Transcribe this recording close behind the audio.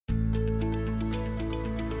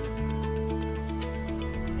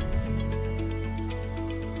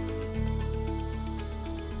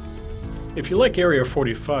If you like Area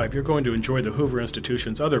 45, you're going to enjoy the Hoover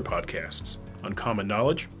Institution's other podcasts, Uncommon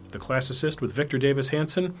Knowledge, The Classicist with Victor Davis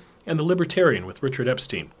Hanson, and The Libertarian with Richard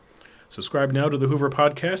Epstein. Subscribe now to the Hoover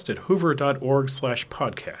Podcast at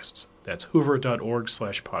hoover.org/podcasts. That's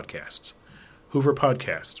hoover.org/podcasts. Hoover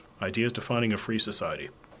Podcast, Ideas Defining a Free Society.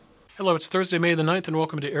 Hello, it's Thursday, May the 9th, and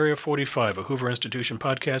welcome to Area 45, a Hoover Institution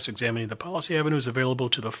podcast examining the policy avenues available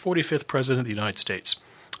to the 45th President of the United States.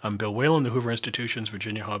 I'm Bill Whalen, the Hoover Institution's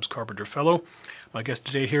Virginia Hobbs Carpenter Fellow. My guest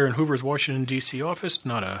today here in Hoover's Washington, D.C. office,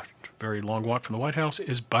 not a very long walk from the White House,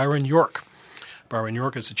 is Byron York. Byron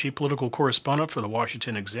York is the chief political correspondent for the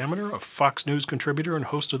Washington Examiner, a Fox News contributor, and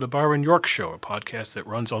host of The Byron York Show, a podcast that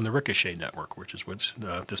runs on the Ricochet Network, which is what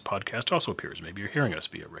this podcast also appears. Maybe you're hearing us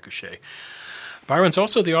via Ricochet. Byron's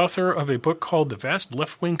also the author of a book called The Vast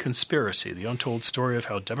Left-Wing Conspiracy, the untold story of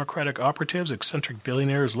how Democratic operatives, eccentric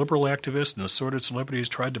billionaires, liberal activists, and assorted celebrities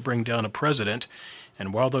tried to bring down a president,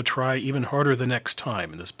 and while they'll try even harder the next time.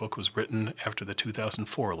 And this book was written after the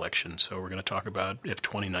 2004 election, so we're going to talk about if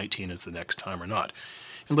 2019 is the next time or not.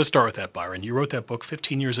 And let's start with that, Byron. You wrote that book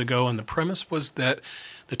 15 years ago, and the premise was that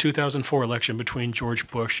the 2004 election between George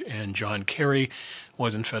Bush and John Kerry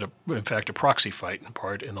was in fact a proxy fight in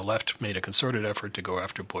part, and the left made a concerted effort to go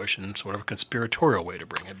after Bush in sort of a conspiratorial way to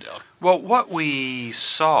bring him down. Well, what we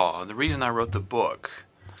saw, the reason I wrote the book,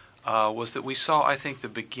 was that we saw, I think, the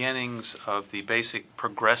beginnings of the basic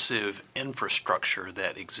progressive infrastructure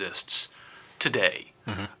that exists today.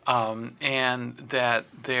 Mm-hmm. And that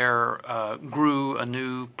there grew a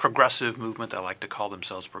new progressive movement. I like to call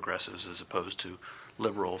themselves progressives as opposed to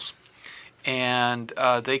liberals. And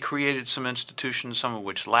they created some institutions, some of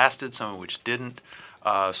which lasted, some of which didn't.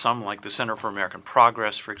 Some like the Center for American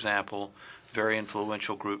Progress, for example, very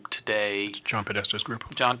influential group today. It's John Podesta's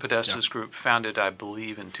group. John Podesta's group, founded, I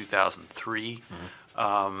believe, in 2003. Mm-hmm.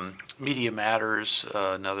 Media Matters,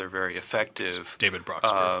 another very effective David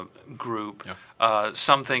Brock's group. Yeah.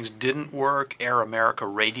 Some things didn't work. Air America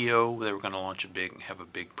Radio, they were going to have a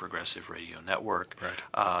big progressive radio network.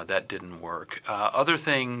 Right. That didn't work. Other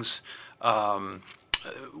things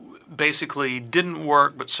basically didn't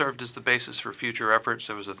work but served as the basis for future efforts.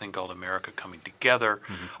 There was a thing called America Coming Together.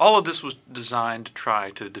 Mm-hmm. All of this was designed to try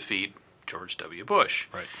to defeat George W. Bush.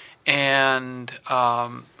 Right. And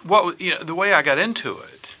the way I got into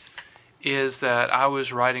it is that I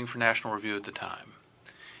was writing for National Review at the time.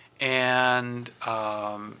 And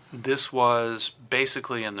this was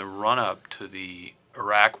basically in the run-up to the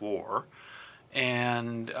Iraq War.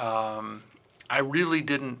 And I really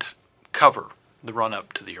didn't cover the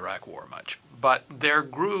run-up to the Iraq War much. But there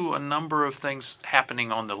grew a number of things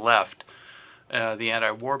happening on the left, the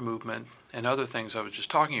anti-war movement, and other things I was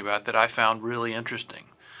just talking about that I found really interesting.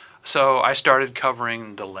 So I started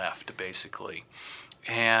covering the left, basically.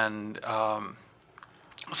 And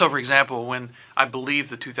so, for example, when I believe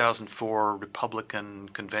the 2004 Republican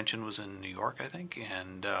convention was in New York, I think,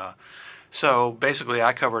 and so basically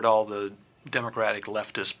I covered all the Democratic,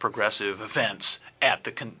 leftist, progressive events at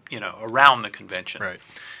the around the convention. Right.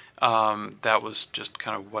 That was just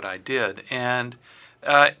kind of what I did, and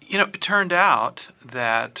it turned out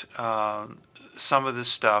that some of the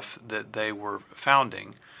stuff that they were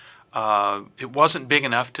founding. It wasn't big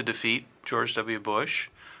enough to defeat George W. Bush.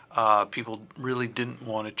 People really didn't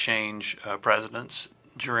want to change presidents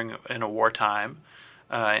in a wartime.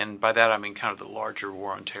 And by that I mean kind of the larger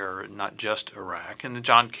war on terror, not just Iraq. And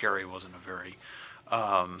John Kerry wasn't a very,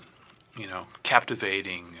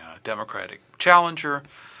 captivating Democratic challenger.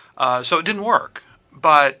 So it didn't work.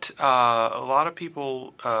 But a lot of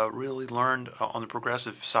people really learned, on the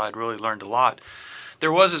progressive side, really learned a lot.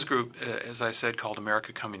 There was this group, as I said, called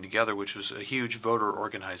America Coming Together, which was a huge voter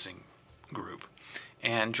organizing group.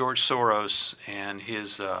 And George Soros and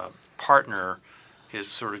his partner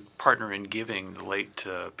in giving, the late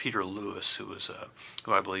Peter Lewis, who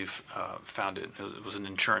I believe founded, was an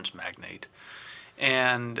insurance magnate,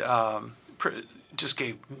 and just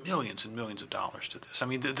gave millions and millions of dollars to this. I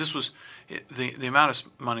mean, this was the amount of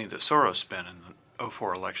money that Soros spent in the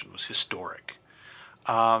 2004 election was historic.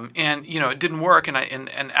 And it didn't work, and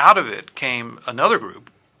out of it came another group,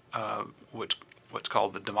 what's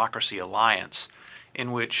called the Democracy Alliance,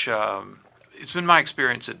 in which it's been my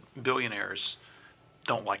experience that billionaires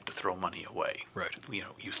don't like to throw money away. Right.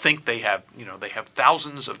 You think they have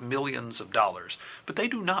thousands of millions of dollars, but they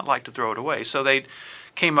do not like to throw it away. So they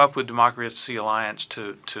came up with Democracy Alliance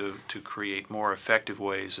to create more effective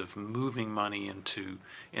ways of moving money into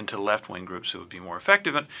left-wing groups that would be more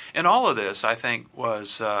effective. And all of this, I think,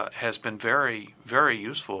 has been very, very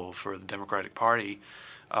useful for the Democratic Party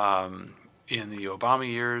in the Obama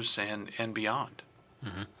years and beyond.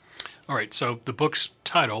 Mm-hmm. All right, so the book's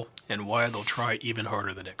title and why they'll try even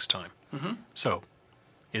harder the next time. Mm-hmm. So,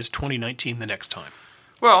 is 2019 the next time?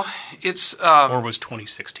 Well, it's... or was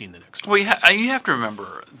 2016 the next time? Well, you have to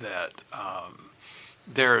remember that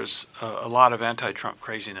there's a lot of anti-Trump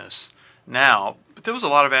craziness now, but there was a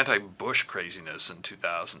lot of anti-Bush craziness in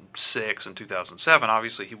 2006 and 2007.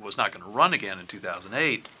 Obviously, he was not going to run again in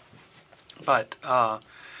 2008. But,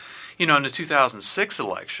 in the 2006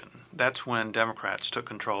 election, that's when Democrats took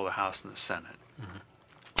control of the House and the Senate.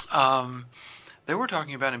 Mm-hmm. They were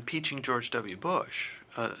talking about impeaching George W. Bush.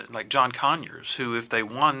 Like John Conyers, who, if they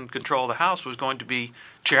won control of the House, was going to be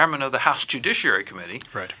chairman of the House Judiciary Committee.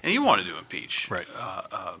 Right. And he wanted to impeach right.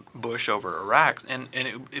 Bush over Iraq. And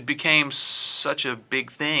it became such a big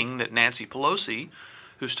thing that Nancy Pelosi,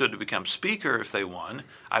 who stood to become Speaker if they won,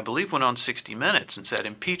 I believe went on 60 Minutes and said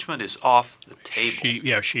impeachment is off the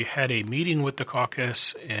table. She had a meeting with the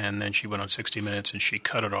caucus, and then she went on 60 Minutes, and she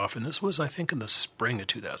cut it off. And this was, I think, in the spring of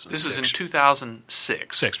 2006. This is in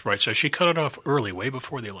 2006. Right. So she cut it off early, way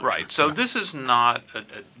before the election. Right. So this is not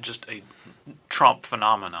just a Trump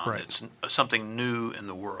phenomenon. Right. It's something new in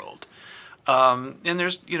the world. And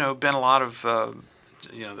there's, been a lot of,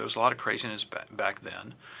 there was a lot of craziness back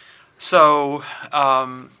then. So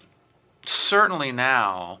certainly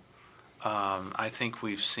now, I think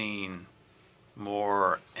we've seen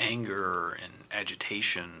more anger and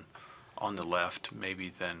agitation on the left, maybe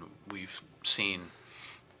than we've seen,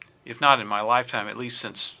 if not in my lifetime, at least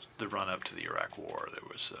since the run-up to the Iraq War. There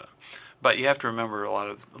was, but you have to remember a lot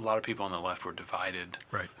of people on the left were divided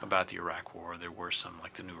about the Iraq War. There were some,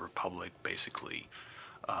 like the New Republic, basically,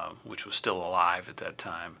 which was still alive at that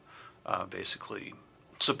time, basically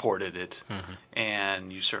supported it, mm-hmm.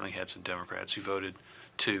 and you certainly had some Democrats who voted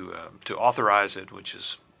to authorize it, which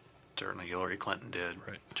is certainly Hillary Clinton did.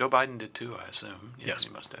 Right. Joe Biden did too, I assume. Yes,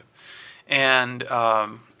 he must have. And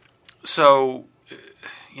so,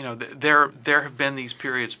 there have been these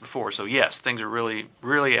periods before. So yes, things are really,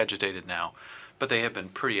 really agitated now, but they have been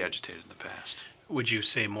pretty agitated in the past. Would you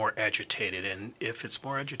say more agitated? And if it's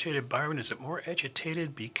more agitated, Byron, is it more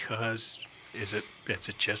agitated because? Is it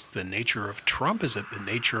just the nature of Trump? Is it the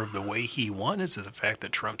nature of the way he won? Is it the fact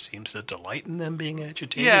that Trump seems to delight in them being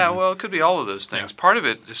agitated? Yeah, well, it could be all of those things. Yeah. Part of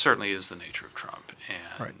it certainly is the nature of Trump.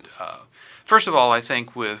 And right. First of all, I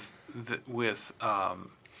think with a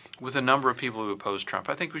number of people who oppose Trump,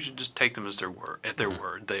 I think we should just take them as their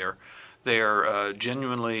word. They are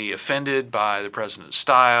genuinely offended by the president's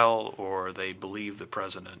style, or they believe the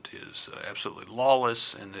president is absolutely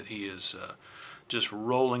lawless and that he is just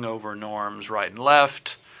rolling over norms right and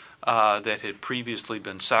left that had previously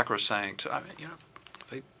been sacrosanct. I mean,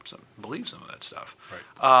 they believe some of that stuff.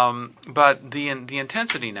 Right. But the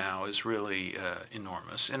intensity now is really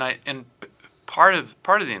enormous, and part of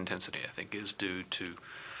the intensity, I think, is due to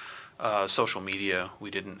social media.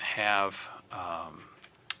 We didn't have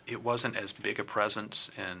it wasn't as big a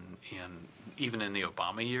presence even in the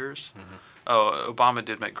Obama years. Mm-hmm. Obama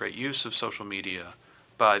did make great use of social media,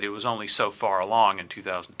 but it was only so far along in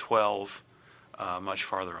 2012, much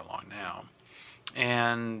farther along now.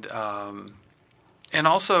 And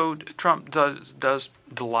also Trump does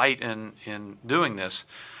delight in doing this.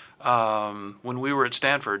 When we were at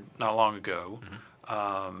Stanford not long ago,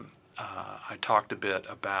 mm-hmm. I talked a bit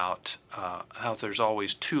about how there's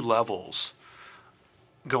always two levels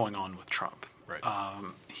going on with Trump. Right.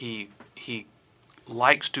 He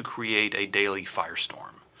likes to create a daily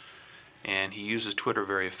firestorm. And he uses Twitter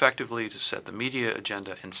very effectively to set the media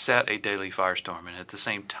agenda and set a daily firestorm. And at the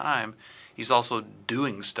same time, he's also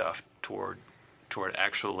doing stuff toward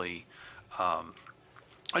actually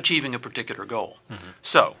achieving a particular goal. Mm-hmm.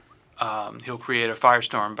 So he'll create a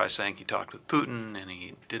firestorm by saying he talked with Putin and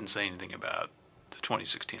he didn't say anything about the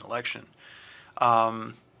 2016 election.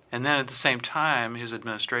 And then at the same time, his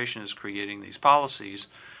administration is creating these policies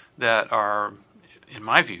that are, in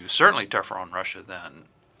my view, certainly tougher on Russia than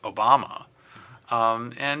Obama,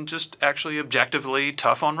 and just actually objectively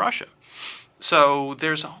tough on Russia. So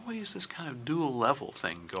there's always this kind of dual level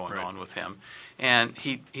thing going on with him, and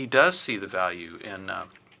he does see the value in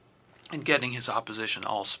getting his opposition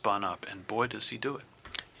all spun up, and boy does he do it.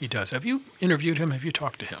 He does. Have you interviewed him? Have you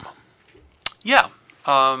talked to him? Yeah,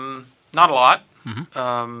 not a lot.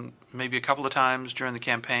 Mm-hmm. Maybe a couple of times during the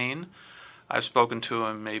campaign. I've spoken to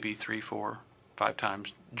him maybe 3, 4, 5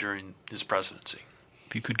 times during his presidency.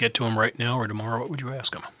 If you could get to him right now or tomorrow, what would you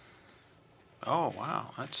ask him? Oh wow,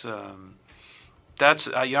 that's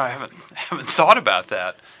I haven't thought about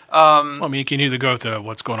that. Well, I mean, you can either go with the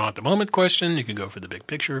what's going on at the moment question. You can go for the big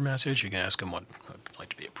picture message. You can ask him what it's like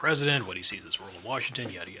to be a president, what he sees as the role of Washington,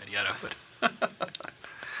 yada yada yada. But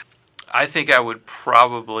I think I would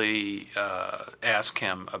probably ask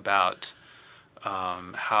him about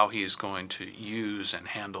how he's going to use and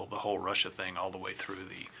handle the whole Russia thing all the way through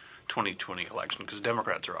the 2020 election, because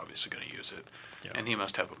Democrats are obviously going to use it, and he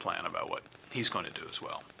must have a plan about what he's going to do as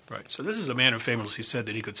well. Right. So this is a man who famously said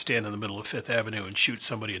that he could stand in the middle of Fifth Avenue and shoot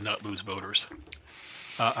somebody and not lose voters.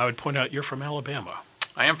 I would point out you're from Alabama.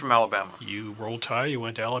 I am from Alabama. You rolled Tide, you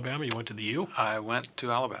went to Alabama, you went to the U? I went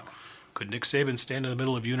to Alabama. Could Nick Saban stand in the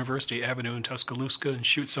middle of University Avenue in Tuscaloosa and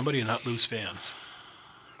shoot somebody and not lose fans?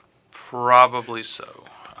 Probably so.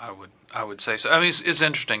 I would say so. I mean, it's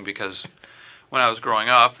interesting because when I was growing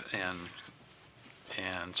up, and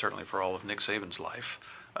certainly for all of Nick Saban's life,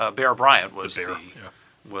 Bear Bryant was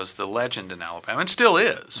the legend in Alabama, and still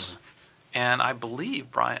is. Mm-hmm. And I believe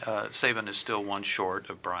Saban is still one short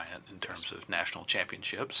of Bryant in terms of national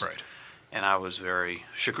championships. Right. And I was very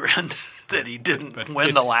chagrined that he didn't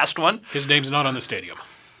win the last one. His name's not on the stadium.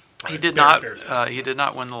 He did not. He did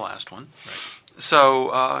not win the last one. Right.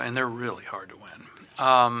 So, and they're really hard to win.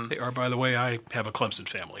 They are, by the way. I have a Clemson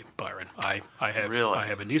family, Byron. I Really?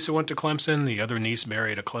 have a niece who went to Clemson. The other niece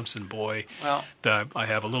married a Clemson boy. Well, I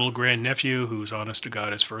have a little grandnephew whose, honest to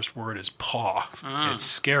God, his first word is paw. It's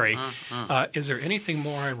scary. Is there anything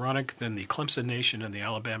more ironic than the Clemson nation and the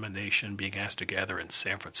Alabama nation being asked to gather in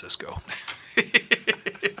San Francisco?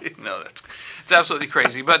 No, it's absolutely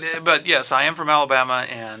crazy. But yes, I am from Alabama,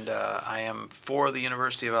 and I am for the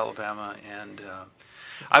University of Alabama, and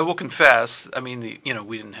I will confess. I mean,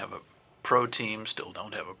 we didn't have a pro team, still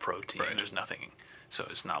don't have a pro team. Right. There's nothing, so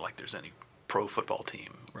it's not like there's any pro football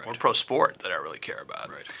team right. or pro sport that I really care about.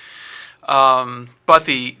 Right. But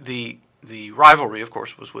the rivalry, of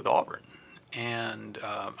course, was with Auburn, and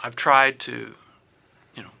I've tried to,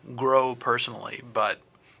 grow personally, but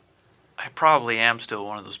I probably am still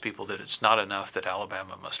one of those people that it's not enough that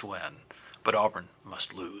Alabama must win, but Auburn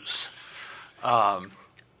must lose.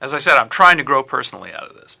 As I said, I'm trying to grow personally out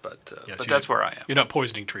of this, but that's where I am. You're not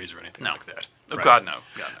poisoning trees or anything like that. Oh, right. God, no.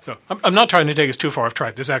 So I'm not trying to take us too far off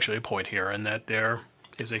track. There's actually a point here in that there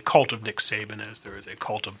is a cult of Nick Saban, as there is a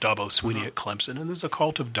cult of Dabo Swinney at Clemson, and there's a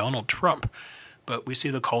cult of Donald Trump. But we see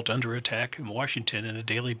the cult under attack in Washington on a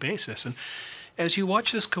daily basis. And as you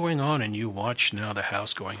watch this going on, and you watch now the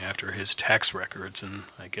House going after his tax records, and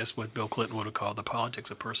I guess what Bill Clinton would have called the politics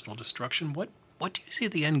of personal destruction, what do you see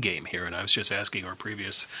the end game here? And I was just asking our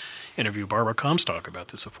previous interview, Barbara Comstock, about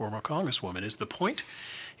this, a former congresswoman. Is the point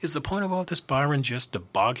of all this, Byron, just to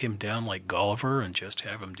bog him down like Gulliver and just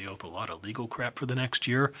have him deal with a lot of legal crap for the next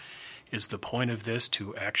year? Is the point of this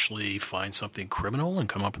to actually find something criminal and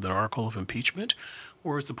come up with an article of impeachment?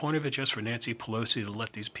 Or is the point of it just for Nancy Pelosi to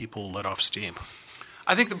let these people let off steam?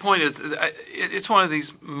 I think the point is it's one of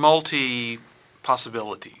these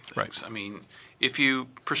multi-possibility things. Right. I mean, if you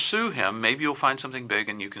pursue him, maybe you'll find something big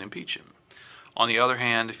and you can impeach him. On the other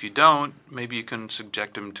hand, if you don't, maybe you can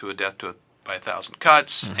subject him to a death by 1,000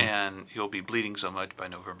 cuts, and he'll be bleeding so much by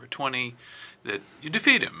November 20 that you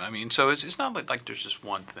defeat him. I mean, so it's not like there's just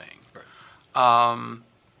one thing. Right.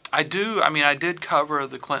 I did cover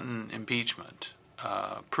the Clinton impeachment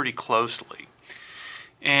pretty closely.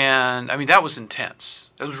 And, I mean, that was intense.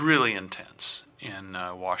 That was really intense in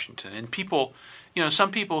Washington. And people,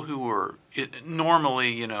 some people who were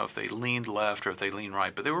normally, if they leaned left or if they leaned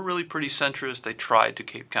right, but they were really pretty centrist. They tried to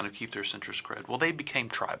keep their centrist cred. Well, they became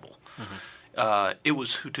tribal. It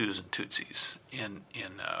was Hutus and Tutsis in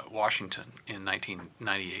Washington in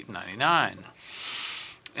 1998 and 99.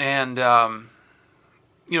 And,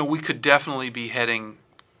 we could definitely be heading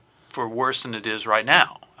for worse than it is right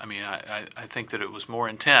now. I mean, I think that it was more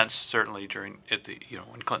intense, certainly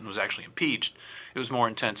when Clinton was actually impeached. It was more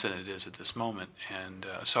intense than it is at this moment. And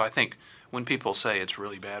so I think when people say it's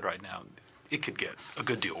really bad right now, it could get a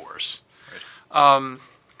good deal worse. Right.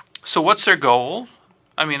 So what's their goal?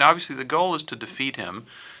 I mean, obviously the goal is to defeat him.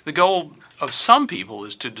 The goal of some people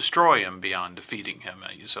is to destroy him beyond defeating him.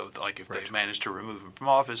 So like if they managed to remove him from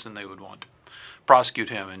office, then they would want to prosecute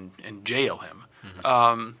him and jail him.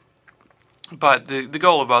 But the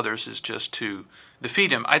goal of others is just to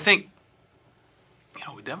defeat him. I think,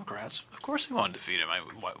 with Democrats, of course they want to defeat him.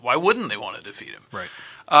 Why wouldn't they want to defeat him? Right.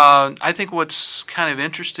 I think what's kind of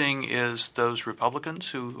interesting is those Republicans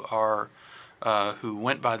who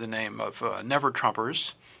went by the name of Never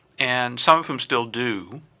Trumpers, and some of whom still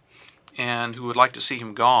do, and who would like to see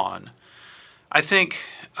him gone. I think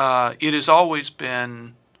it has always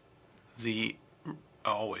been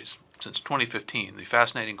since 2015, the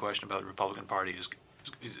fascinating question about the Republican Party is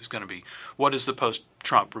going to be, what does the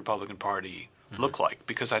post-Trump Republican Party look like?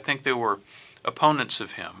 Because I think there were opponents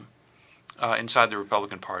of him inside the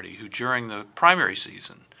Republican Party who, during the primary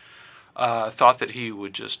season, thought that he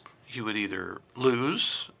he would either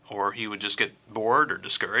lose or he would just get bored or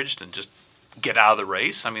discouraged and just get out of the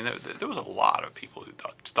race. I mean, there was a lot of people who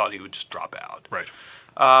thought he would just drop out. Right.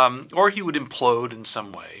 Or he would implode in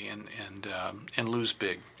some way and lose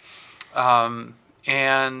big.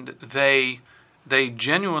 And they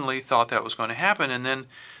genuinely thought that was going to happen. And then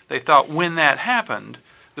they thought when that happened,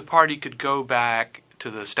 the party could go back to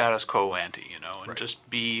the status quo ante, and right. just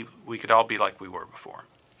we could all be like we were before.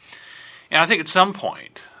 And I think at some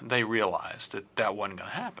point they realized that wasn't going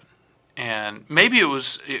to happen. And maybe it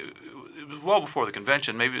was well before the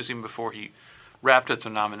convention. Maybe it was even before he wrapped up the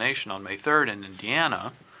nomination on May 3rd in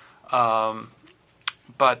Indiana.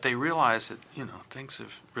 But they realized that, things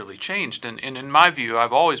have really changed. And in my view,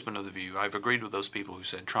 I've always been of the view, I've agreed with those people who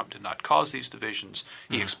said Trump did not cause these divisions.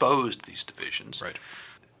 He exposed these divisions. Right.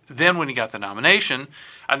 Then when he got the nomination,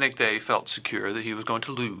 I think they felt secure that he was going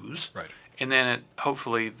to lose. Right. And then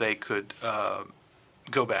hopefully they could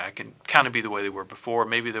go back and kind of be the way they were before.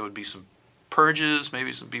 Maybe there would be some purges.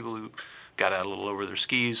 Maybe some people who got out a little over their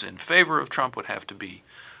skis in favor of Trump would have to be,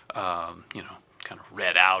 kind of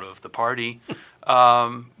read out of the party.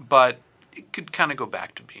 But it could kind of go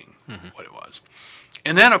back to being what it was.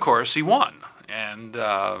 And then, of course, he won. And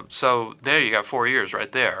so there you got 4 years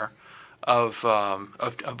right there of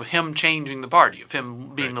him changing the party, of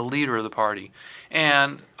him being the leader of the party,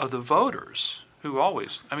 and of the voters who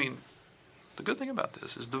always, the good thing about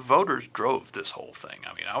this is the voters drove this whole thing.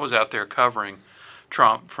 I was out there covering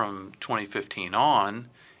Trump from 2015 on,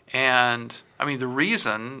 and the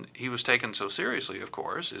reason he was taken so seriously, of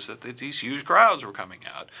course, is that these huge crowds were coming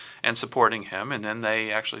out and supporting him, and then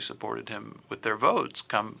they actually supported him with their votes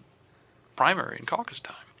come primary and caucus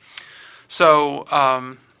time. So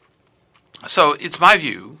it's my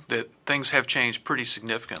view that things have changed pretty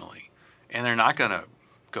significantly, and they're not going to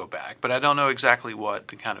go back. But I don't know exactly what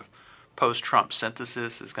the kind of post-Trump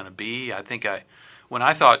synthesis is going to be. I think when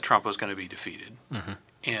I thought Trump was going to be defeated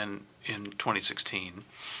in 2016,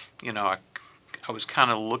 I was kind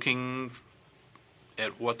of looking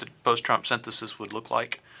at what the post-Trump synthesis would look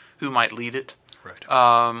like, who might lead it.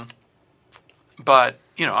 Right. But,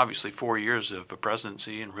 obviously 4 years of a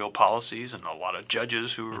presidency and real policies and a lot of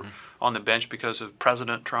judges who were on the bench because of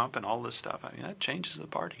President Trump and all this stuff, that changes the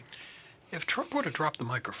party. If Trump were to drop the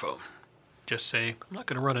microphone, just say, I'm not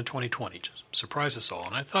going to run in 2020, just surprise us all.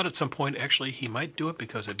 And I thought at some point, actually, he might do it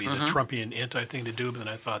because it'd be the Trumpian anti-thing to do, but then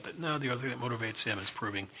I thought that, no, the other thing that motivates him is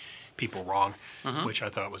proving people wrong, which I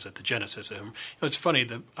thought was at the genesis of him. It's funny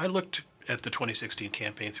that I looked at the 2016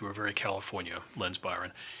 campaign through a very California lens,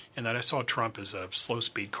 Byron, and that I saw Trump as a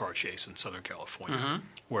slow-speed car chase in Southern California,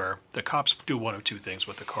 where the cops do one of two things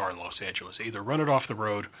with the car in Los Angeles. They either run it off the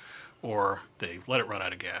road or they let it run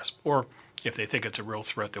out of gas, or if they think it's a real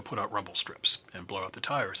threat, they'll put out rumble strips and blow out the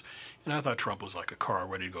tires. And I thought Trump was like a car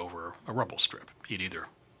ready to go over a rumble strip. He'd either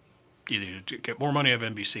get more money out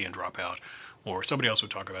of NBC and drop out, or somebody else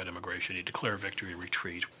would talk about immigration. He'd declare victory,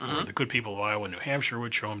 retreat, or the good people of Iowa and New Hampshire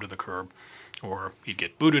would show him to the curb, or he'd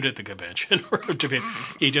get booted at the convention.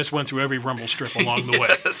 He just went through every rumble strip along the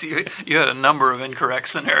way. Yes, you had a number of incorrect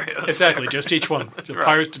scenarios. Exactly, there. just each one.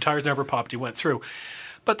 The tires never popped. He went through.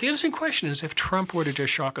 But the interesting question is, if Trump were to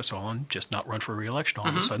just shock us all and just not run for re-election all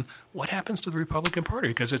of a sudden, what happens to the Republican Party?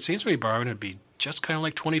 Because it seems to me, Byron, it'd be just kind of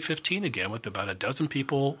like 2015 again, with about a dozen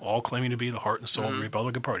people all claiming to be the heart and soul of the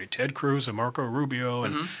Republican Party. Ted Cruz and Marco Rubio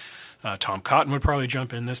and Tom Cotton would probably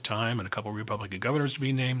jump in this time, and a couple of Republican governors to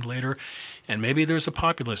be named later. And maybe there's a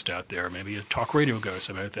populist out there, maybe a talk radio guy or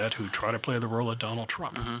something like that, who try to play the role of Donald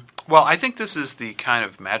Trump. Well, I think this is the kind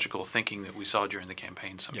of magical thinking that we saw during the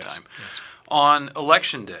campaign sometime. Yes. On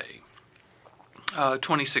Election Day,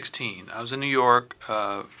 2016, I was in New York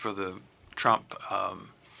for the Trump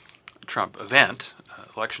event,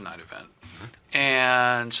 election night event.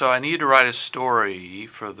 And so I needed to write a story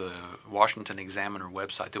for the Washington Examiner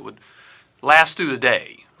website that would last through the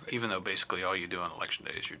day, even though basically all you do on election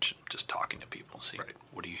day is you're just talking to people and see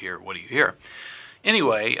what do you hear.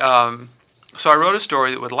 Anyway, so I wrote a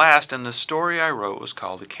story that would last, and the story I wrote was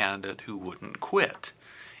called The Candidate Who Wouldn't Quit.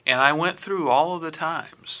 And I went through all of the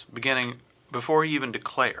times, beginning before he even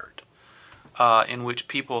declared, in which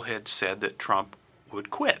people had said that Trump would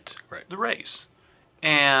quit the race.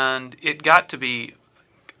 And it got to be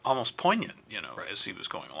almost poignant, as he was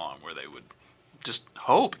going along, where they would just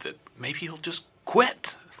hope that maybe he'll just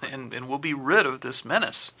quit and we'll be rid of this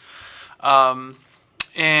menace. And,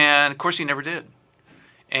 of course, he never did.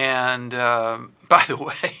 And, by the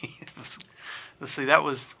way, let's see, that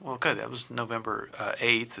was November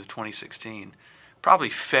 8th of 2016. Probably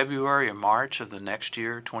February or March of the next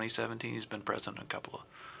year, 2017, he's been president a couple of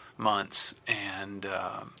months. And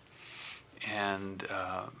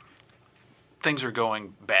things are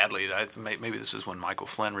going badly. Maybe this is when Michael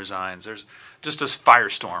Flynn resigns. There's just a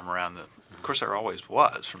firestorm around the. Of course, there always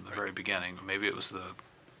was from the very beginning. Maybe it was the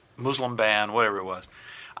Muslim ban, whatever it was.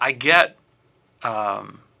 I get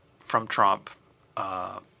from Trump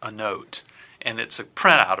a note, and it's a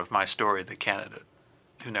printout of my story, The Candidate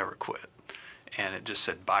Who Never Quit, and it just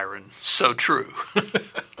said, "Byron, so true."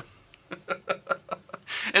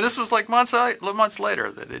 And this was like months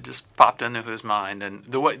later that it just popped into his mind. And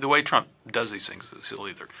the way Trump does these things is he'll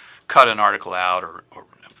either cut an article out or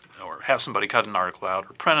have somebody cut an article out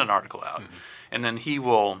or print an article out, and then he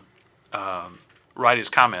will write his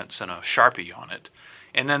comments in a Sharpie on it,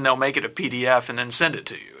 and then they'll make it a PDF and then send it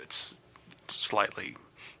to you. It's slightly,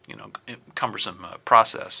 cumbersome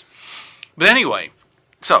process. But anyway.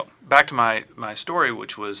 So, back to my story,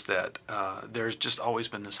 which was that there's just always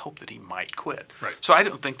been this hope that he might quit. Right. So I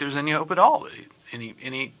don't think there's any hope at all,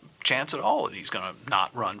 any chance at all that he's going to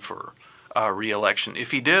not run for re-election.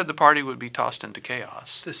 If he did, the party would be tossed into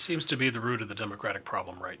chaos. This seems to be the root of the Democratic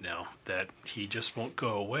problem right now, that he just won't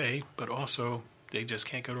go away, but also they just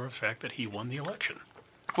can't go to the fact that he won the election.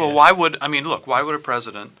 Well, why would a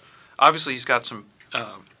president, obviously he's got some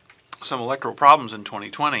electoral problems in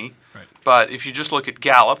 2020. Right. But if you just look at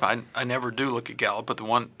Gallup, I never do look at Gallup, but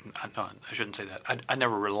I shouldn't say that. I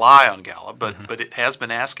never rely on Gallup, but it has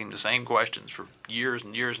been asking the same questions for years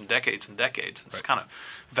and years and decades. It's kind of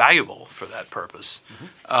valuable for that purpose.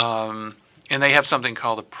 And they have something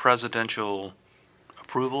called the Presidential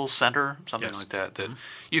Approval Center, something like that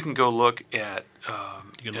you can go look at,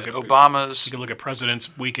 Obama's. You can look at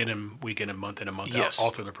presidents week in and month yes, out,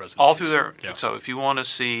 all through the presidency. All through their. Yeah. So if you want to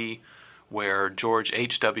see where George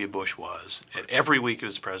H.W. Bush was at every week of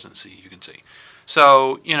his presidency, you can see.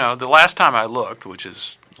 So, the last time I looked, which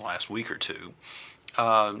is the last week or two,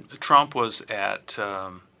 Trump was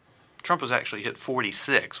actually hit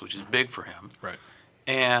 46, which is big for him. Right.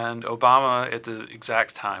 And Obama at the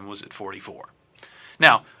exact time was at 44.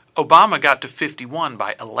 Now, Obama got to 51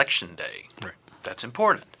 by Election Day. Right. That's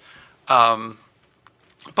important. But,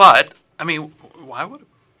 why would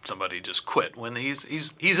somebody just quit when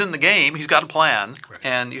he's in the game? He's got a plan, right.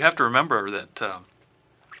 And you have to remember that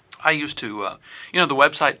I used to, the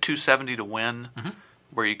website 270 to Win,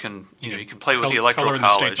 where you can you can play with the Electoral College, color in the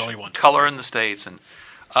states all you want. Color in the states, and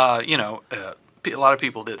a lot of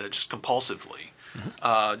people did that just compulsively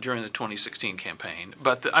during the 2016 campaign.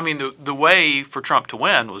 But the way for Trump to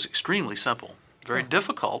win was extremely simple, very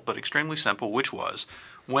difficult, but extremely simple, which was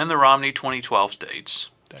win the Romney 2012 states.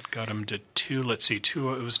 That got him to it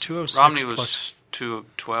was 206 Romney was plus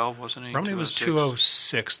 212, wasn't he? Romney was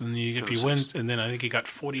 206, and if he wins, and then I think he got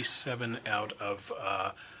 47 out of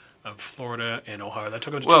Florida and Ohio. That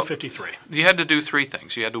took him to 253. You had to do three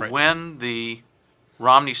things. You had to win the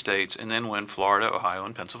Romney states and then win Florida, Ohio,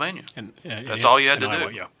 and Pennsylvania. That's all you had to do.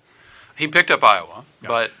 Iowa, yeah. He picked up Iowa,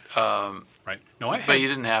 but right. No, but you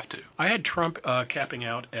didn't have to. I had Trump capping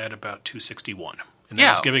out at about 261. And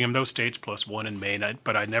that was giving him those states plus one in Maine.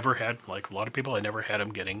 But I never had, like a lot of people, I never had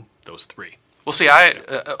him getting those three. Well, see,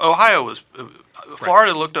 Ohio was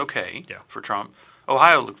Florida looked okay for Trump.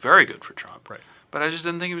 Ohio looked very good for Trump. Right. But I just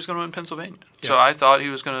didn't think he was going to win Pennsylvania. Yeah. So I thought he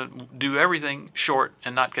was going to do everything short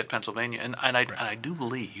and not get Pennsylvania. And I do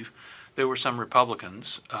believe there were some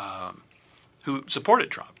Republicans who supported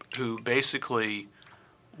Trump, who basically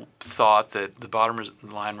thought that the bottom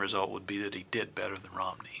line result would be that he did better than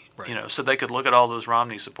Romney. Right. So they could look at all those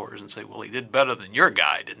Romney supporters and say, well, he did better than your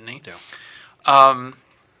guy, didn't he? Yeah.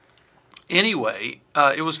 Anyway,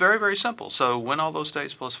 it was very, very simple. So win all those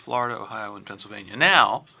states plus Florida, Ohio, and Pennsylvania.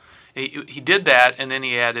 Now, he did that, and then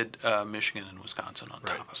he added Michigan and Wisconsin on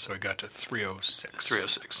top of it. So he got to 306.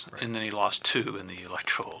 306. Right. And then he lost 2 in the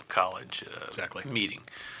Electoral College meeting.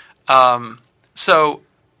 So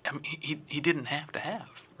he didn't have to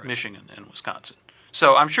have Michigan and Wisconsin.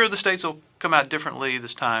 So I'm sure the states will come out differently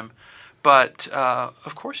this time, but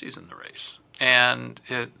of course he's in the race. And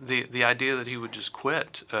the idea that he would just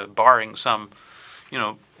quit, barring some,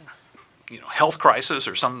 health crisis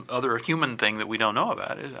or some other human thing that we don't know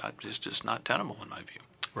about, is just not tenable in my view.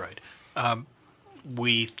 Right.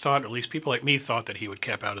 We thought, at least people like me thought, that he would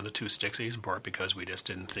cap out in the 260s, in part because we just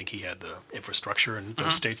didn't think he had the infrastructure in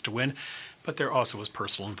those states to win. But there also was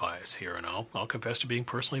personal bias here, and I'll confess to being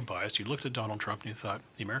personally biased. You looked at Donald Trump and you thought,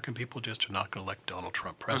 the American people just are not going to elect Donald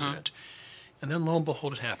Trump president. And then lo and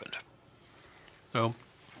behold, it happened. So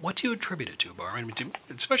what do you attribute it to, Byron?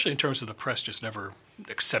 Especially in terms of the press just never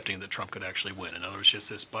accepting that Trump could actually win. In other words,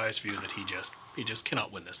 just this biased view that he just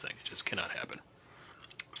cannot win this thing. It just cannot happen.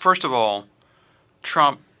 First of all,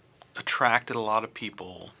 Trump attracted a lot of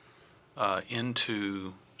people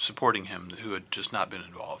into supporting him who had just not been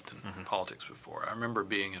involved in politics before. I remember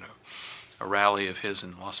being at a rally of his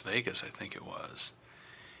in Las Vegas, I think it was,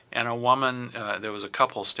 and a woman, there was a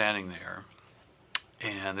couple standing there,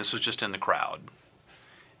 and this was just in the crowd,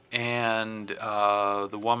 and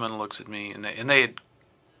the woman looks at me, and they had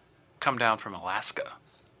come down from Alaska,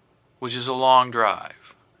 which is a long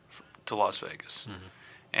drive to Las Vegas.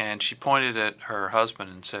 And she pointed at her husband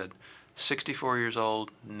and said, 64 years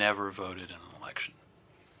old, never voted in an election.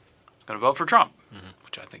 Going to vote for Trump,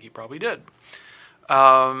 which I think he probably did.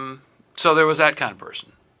 So there was that kind of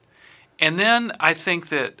person. And then I think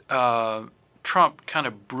that Trump kind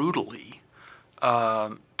of brutally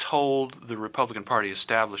told the Republican Party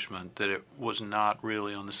establishment that it was not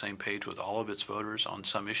really on the same page with all of its voters on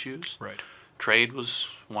some issues. Right. Trade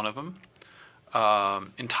was one of them.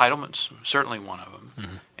 Entitlements, certainly one of them.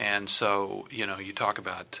 And so, you talk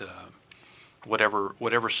about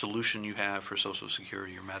whatever solution you have for Social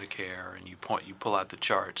Security or Medicare, and you pull out the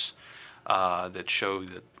charts that show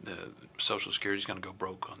that the Social Security is going to go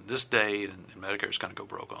broke on this date, and Medicare is going to go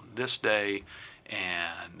broke on this day,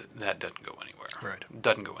 and that doesn't go anywhere. Right.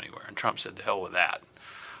 Doesn't go anywhere. And Trump said, "To hell with that."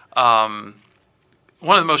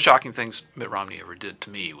 One of the most shocking things Mitt Romney ever did to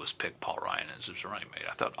me was pick Paul Ryan as his running mate.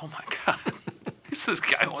 I thought, oh my God, this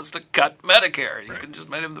guy wants to cut Medicare, and he's just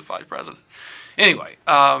made him the vice president. Anyway,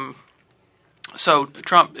 so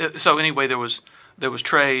Trump. So anyway, there was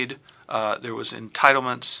trade, there was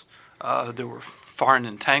entitlements, there were foreign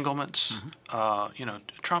entanglements.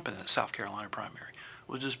 Trump in the South Carolina primary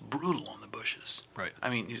was just brutal on the Bushes. Right. I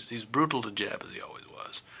mean, he's brutal to Jeb, as he always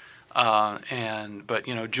was.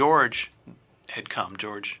 But George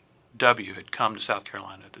W. had come to South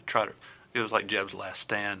Carolina to try to. It was like Jeb's last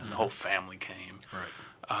stand, and the whole family came.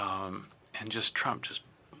 Right. And just Trump just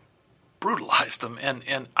brutalized them.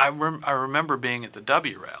 And I remember being at the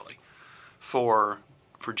W rally for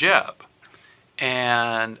Jeb,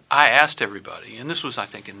 and I asked everybody, and this was I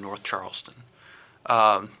think in North Charleston,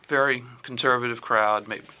 very conservative crowd,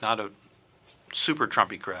 maybe not a super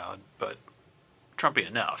Trumpy crowd, but Trumpy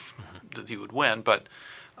enough that he would win. But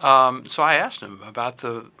so I asked him about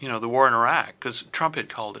the war in Iraq, because Trump had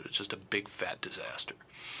called it just a big fat disaster,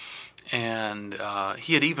 and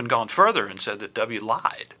he had even gone further and said that W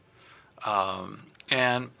lied.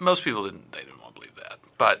 And most people didn't want to believe that,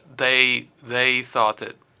 but they thought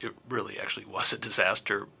that it really actually was a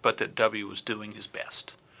disaster, but that W was doing his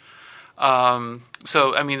best.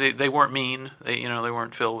 So I mean, they weren't mean. They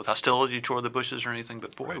weren't filled with hostility toward the Bushes or anything.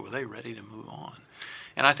 But boy, were they ready to move on.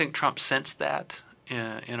 And I think Trump sensed that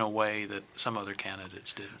in a way that some other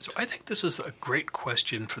candidates didn't. So I think this is a great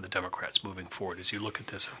question for the Democrats moving forward as you look at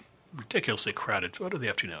this ridiculously crowded. What are they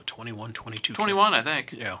up to now? 21, 22? 21, I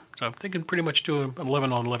think. Yeah. So I'm thinking pretty much do an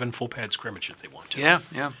 11-on-11 full pad scrimmage if they want to. Yeah.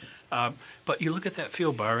 But you look at that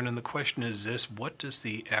field, Byron, and the question is this: what does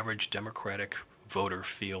the average Democratic voter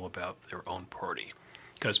feel about their own party?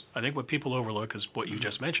 Because I think what people overlook is what you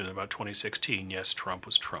just mentioned about 2016. Yes, Trump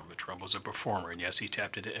was Trump, but Trump was a performer. And yes, he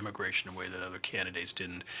tapped into immigration in a way that other candidates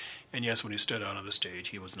didn't. And yes, when he stood out on the stage,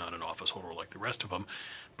 he was not an office holder like the rest of them.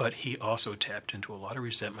 But he also tapped into a lot of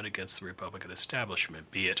resentment against the Republican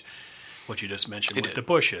establishment, be it what you just mentioned with the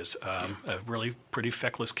Bushes, a really pretty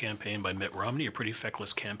feckless campaign by Mitt Romney, a pretty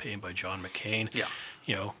feckless campaign by John McCain. Yeah.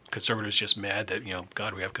 Conservatives just mad that,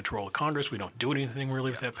 God, we have control of Congress. We don't do anything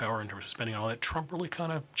really with that power in terms of spending all that. Trump really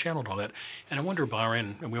kind of channeled all that. And I wonder,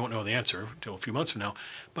 Byron, and we won't know the answer until a few months from now,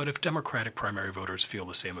 but if Democratic primary voters feel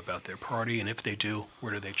the same about their party, and if they do,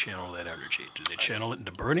 where do they channel that energy? Do they channel it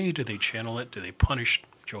into Bernie? Do they punish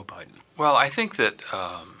Joe Biden? Well, I think that,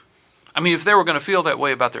 if they were going to feel that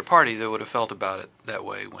way about their party, they would have felt about it that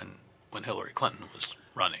way when Hillary Clinton was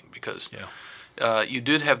running, because you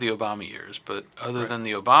did have the Obama years, but other than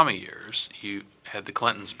the Obama years, you had the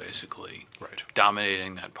Clintons basically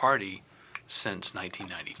dominating that party since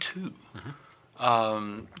 1992.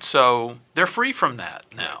 So they're free from that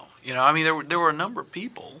now. There were a number of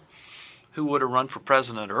people who would have run for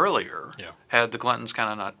president earlier had the Clintons kind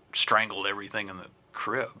of not strangled everything in the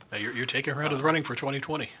crib. Now you're taking her out of the running for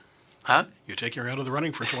 2020. Huh? You're taking her out of the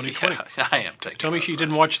running for 2020. Yeah, I am taking. Tell me she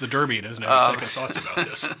didn't watch the Derby and doesn't have any second thoughts about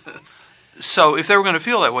this. So if they were going to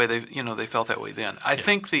feel that way, they felt that way then. I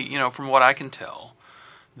think from what I can tell,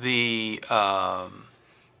 the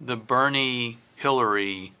Bernie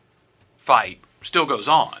Hillary fight still goes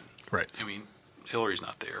on. Right. Hillary's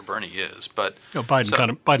not there. Bernie is, but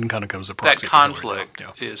Biden kind of comes a proxy. That conflict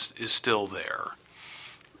is still there.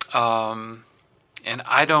 And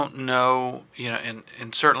I don't know,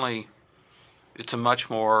 and certainly it's a much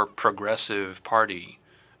more progressive party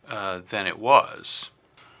than it was.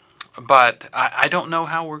 But I don't know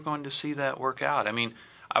how we're going to see that work out.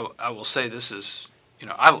 I will say this is,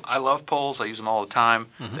 I love polls. I use them all the time.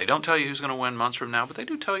 Mm-hmm. They don't tell you who's going to win months from now, but they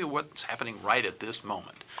do tell you what's happening right at this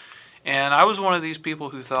moment. And I was one of these people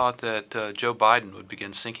who thought that Joe Biden would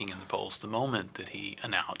begin sinking in the polls the moment that he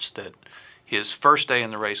announced that his first day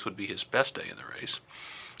in the race would be his best day in the race.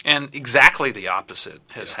 And exactly the opposite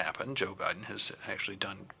has happened. Joe Biden has actually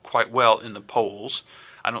done quite well in the polls.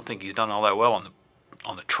 I don't think he's done all that well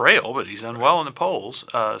on the trail, but he's done well in the polls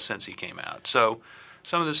since he came out. So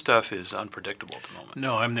some of this stuff is unpredictable at the moment.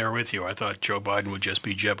 No, I'm there with you. I thought Joe Biden would just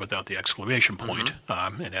be Jeb without the exclamation point,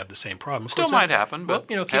 and have the same problem. Still might happen, but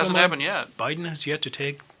hasn't happened yet. Biden has yet to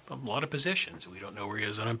take a lot of positions. We don't know where he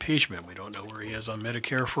is on impeachment. We don't know where he is on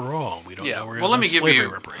Medicare for all. We don't know where he is on slavery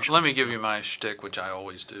reparations. Let me give you my shtick, which I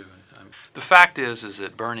always do. The fact is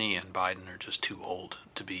that Bernie and Biden are just too old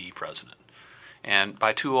to be president. And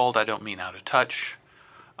by too old, I don't mean out of touch.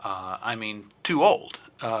 I mean too old.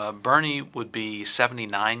 Bernie would be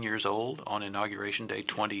 79 years old on Inauguration Day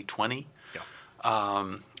 2020. Yeah.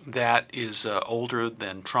 That is older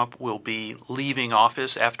than Trump will be leaving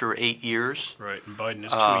office after 8 years. Right, and Biden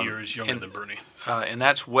is 2 years younger than Bernie. And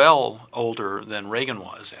that's well older than Reagan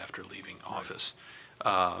was after leaving office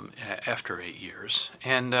after 8 years.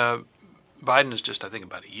 And Biden is just, I think,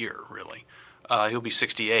 about a year, really. He'll be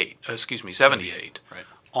 78 right.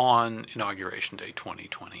 on Inauguration Day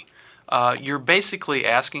 2020. You're basically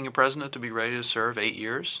asking a president to be ready to serve 8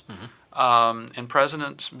 years. Mm-hmm.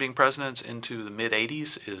 And being presidents into the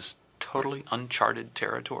mid-'80s is totally uncharted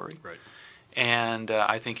territory. Right. And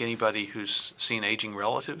I think anybody who's seen Aging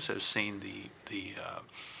Relatives has seen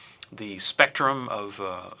the spectrum of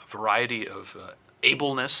variety of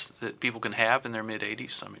ableness that people can have in their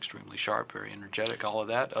mid-'80s. Some extremely sharp, very energetic, all of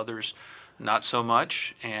that. Others not so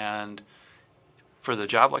much. And for the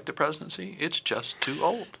job like the presidency, it's just too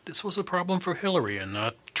old. This was a problem for Hillary, and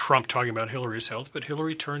not Trump talking about Hillary's health, but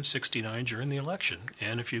Hillary turned 69 during the election.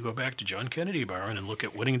 And if you go back to John Kennedy, Byron, and look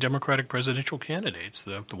at winning Democratic presidential candidates,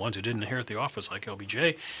 the ones who didn't inherit the office like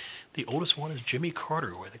LBJ, the oldest one is Jimmy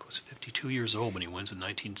Carter, who I think was 52 years old when he wins in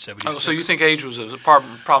 1976. Oh, so you think age was a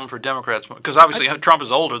problem for Democrats? Because obviously Trump is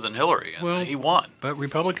older than Hillary, and he won. But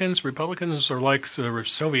Republicans are like the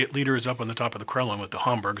Soviet leaders up on the top of the Kremlin with the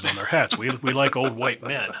Homburgs on their hats. We like old white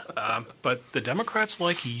men. But the Democrats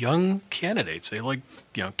like young candidates. They like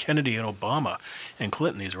Kennedy and Obama and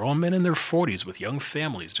Clinton. These are all men in their 40s with young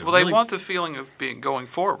families. They want the feeling of going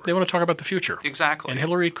forward. They want to talk about the future. Exactly. And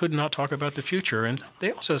Hillary could not talk about the future. And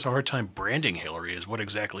they also have a hard time branding Hillary as what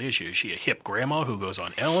exactly is she? Is she a hip grandma who goes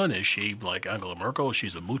on Ellen? Is she like Angela Merkel? Is she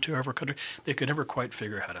the mutter of her country? They could never quite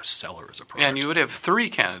figure out how to sell her as a product. And you would have three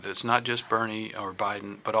candidates, not just Bernie or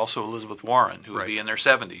Biden, but also Elizabeth Warren, who would be in their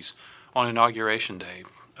 70s on Inauguration Day,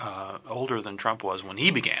 older than Trump was when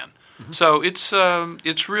he began. Mm-hmm. So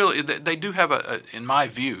it's really, they do have in my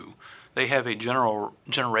view, they have a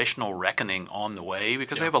generational reckoning on the way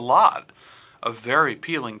because they have a lot of very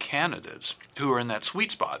appealing candidates who are in that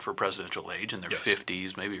sweet spot for presidential age in their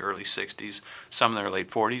 50s, maybe early 60s, some in their late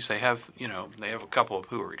 40s. They have a couple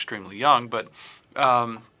who are extremely young, but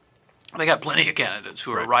they got plenty of candidates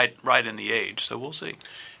who are right in the age. So we'll see.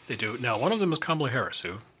 They do. Now, one of them is Kamala Harris,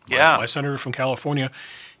 my senator from California.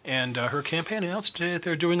 And her campaign announced today that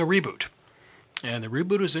they're doing a reboot. And the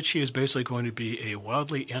reboot is that she is basically going to be a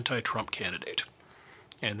wildly anti-Trump candidate.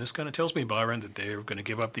 And this kind of tells me, Byron, that they're going to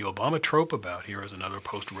give up the Obama trope about here is another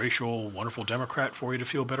post-racial, wonderful Democrat for you to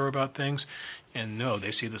feel better about things. And no,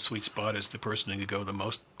 they see the sweet spot as the person who could go the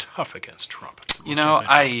most tough against Trump.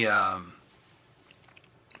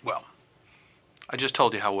 I just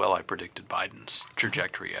told you how well I predicted Biden's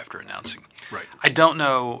trajectory after announcing. Right. I don't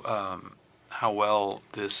know how well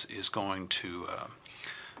this is going to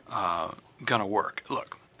work.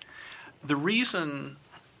 Look, the reason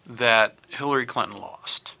that Hillary Clinton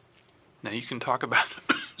lost, now you can talk about,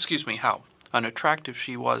 how unattractive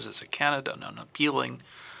she was as a candidate, unappealing,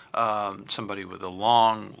 somebody with a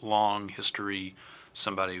long history,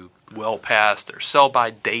 somebody well past their sell-by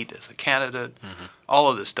date as a candidate,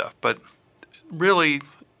 all of this stuff. But really,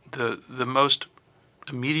 the most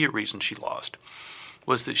immediate reason she lost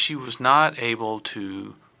was that she was not able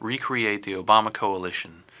to recreate the Obama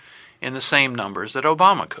coalition in the same numbers that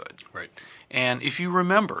Obama could. Right. And if you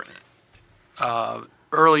remember,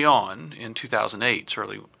 early on in 2008,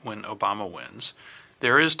 certainly when Obama wins,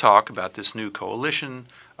 there is talk about this new coalition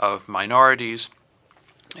of minorities,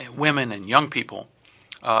 women and young people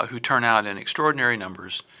who turn out in extraordinary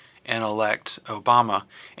numbers and elect Obama.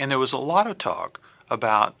 And there was a lot of talk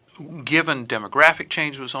about, given demographic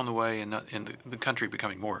change was on the way and the country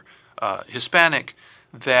becoming more Hispanic,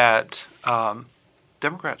 that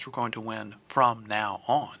Democrats were going to win from now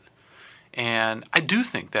on. And I do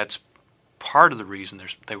think that's part of the reason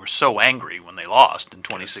they were so angry when they lost in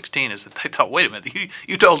 2016 is that they thought, wait a minute,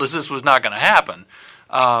 you told us this was not going to happen.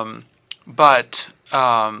 But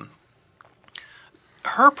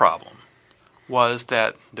her problem was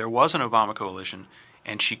that there was an Obama coalition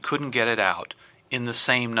and she couldn't get it out in the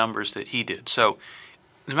same numbers that he did. So,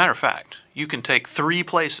 as a matter of fact, you can take 3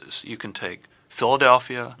 places. You can take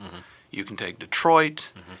Philadelphia, you can take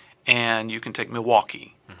Detroit, and you can take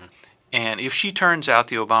Milwaukee. And if she turns out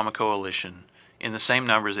the Obama coalition in the same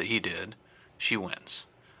numbers that he did, she wins.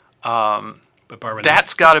 But Byron,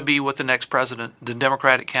 that's got to be what the next president, the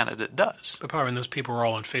Democratic candidate, does. But Byron, those people are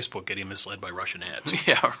all on Facebook getting misled by Russian ads.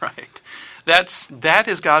 Yeah, right. That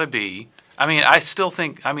has got to be. I mean, I still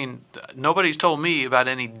think. I mean, nobody's told me about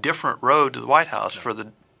any different road to the White House for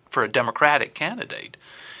a Democratic candidate.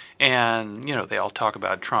 And they all talk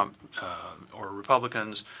about Trump or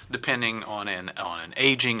Republicans depending on an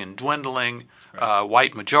aging and dwindling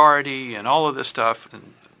white majority and all of this stuff.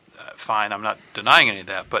 And, fine, I'm not denying any of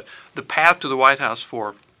that. But the path to the White House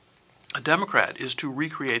for a Democrat is to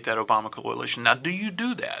recreate that Obama coalition. Now, do you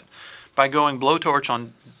do that by going blowtorch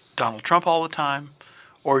on Donald Trump all the time?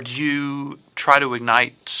 Or do you try to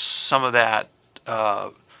ignite some of that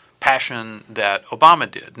passion that Obama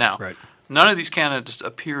did? Now, none of these candidates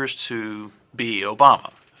appears to be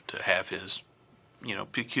Obama, to have his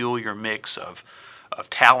peculiar mix of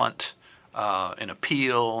talent and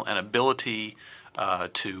appeal and ability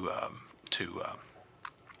to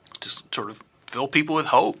sort of fill people with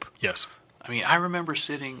hope. Yes. I mean, I remember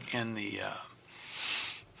sitting in the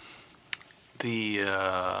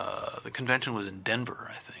convention was in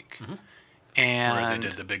Denver, I think, and where they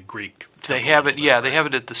did the big Greek. They have it. Yeah, they have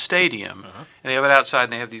it at the stadium, and they have it outside,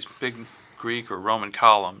 and they have these big Greek or Roman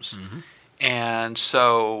columns, and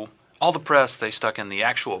so all the press they stuck in the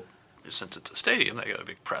actual. Since it's a stadium, they got a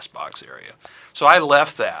big press box area. So I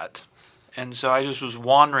left that, and so I just was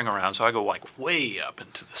wandering around. So I go like way up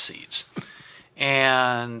into the seats,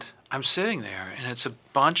 and I'm sitting there, and it's a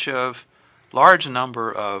large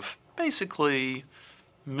number of basically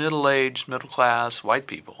middle-aged, middle-class white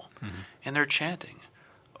people, and they're chanting,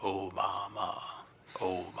 "Obama,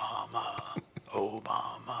 Obama,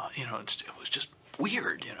 Obama." It was just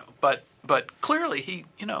weird, But clearly he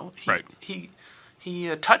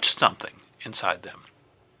touched something inside them,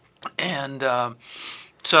 and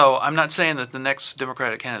so I'm not saying that the next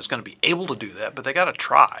Democratic candidate is going to be able to do that, but they got to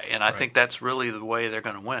try, and I think that's really the way they're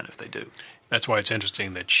going to win if they do. That's why it's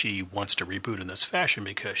interesting that she wants to reboot in this fashion,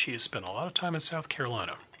 because she has spent a lot of time in South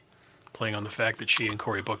Carolina, playing on the fact that she and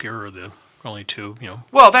Cory Booker are the only two,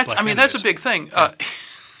 Well, that's a big thing.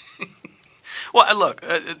 Well, look,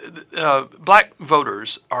 black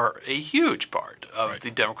voters are a huge part of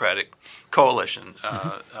the Democratic coalition.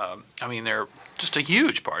 They're just a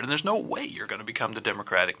huge part, and there's no way you're going to become the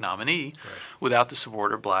Democratic nominee without the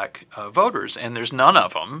support of black voters. And there's none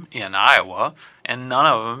of them in Iowa and none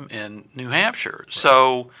of them in New Hampshire. Right.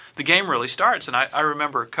 So the game really starts. And I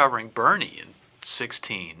remember covering Bernie in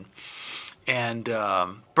 2016. And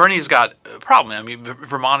Bernie's got a problem. I mean,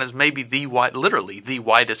 Vermont is maybe literally the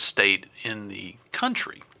whitest state in the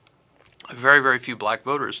country. Very, very few black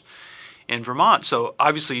voters in Vermont. So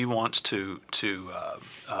obviously he wants to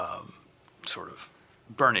sort of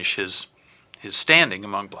burnish his standing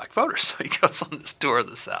among black voters. So he goes on this tour of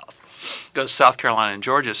the South. Goes to South Carolina and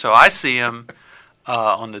Georgia. So I see him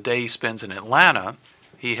on the day he spends in Atlanta.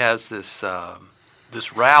 He has this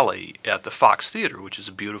rally at the Fox Theater, which is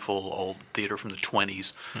a beautiful old theater from the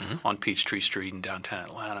 20s on Peachtree Street in downtown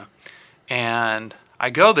Atlanta. And I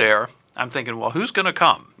go there. I'm thinking, well, who's going to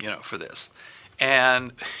come, for this?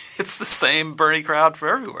 And it's the same Bernie crowd for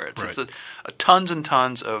everywhere. It's tons and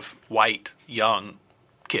tons of white, young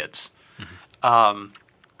kids. And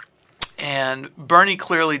Bernie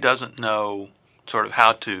clearly doesn't know sort of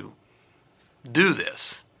how to do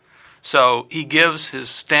this. So he gives his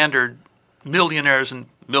standard millionaires and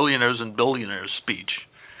billionaires speech.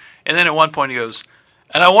 And then at one point he goes,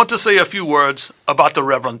 and I want to say a few words about the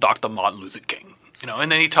Reverend Dr. Martin Luther King.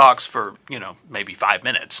 And then he talks for, maybe 5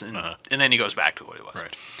 minutes, and then he goes back to what he was.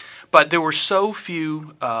 Right. But there were so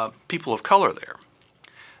few people of color there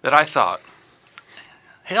that I thought,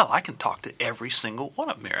 hell, I can talk to every single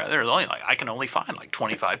one of them here. There's only I can only find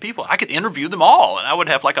 25 people. I could interview them all, and I would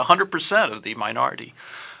have 100% of the minority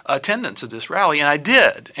attendance at this rally, and I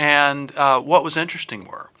did. And what was interesting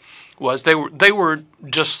was they were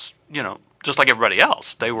just like everybody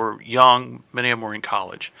else. They were young. Many of them were in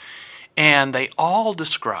college. And they all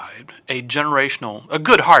described a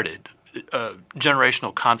good-hearted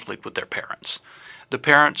generational conflict with their parents. The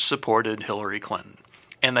parents supported Hillary Clinton.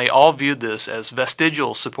 and they all viewed this as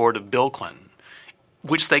vestigial support of Bill Clinton,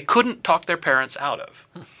 which they couldn't talk their parents out of.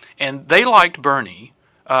 And they liked Bernie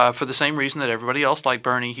for the same reason that everybody else liked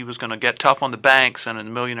Bernie. He was going to get tough on the banks and the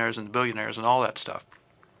millionaires and the billionaires and all that stuff.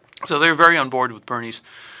 So they were very on board with Bernie's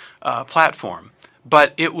platform.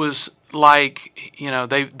 But it was like,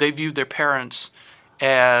 they viewed their parents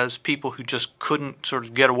as people who just couldn't sort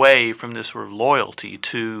of get away from this sort of loyalty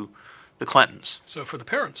to the Clintons. So for the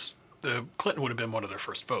parents, the Clinton would have been one of their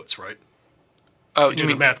first votes, right? You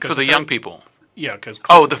mean for the young people? Yeah, because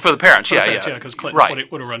for the parents, yeah, because Clinton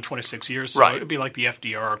would have run 26 years, so it would be like the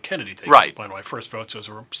FDR Kennedy thing. Right. By the way, first votes was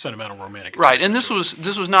a sentimental romantic. Right, and this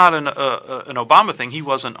was not an Obama thing. He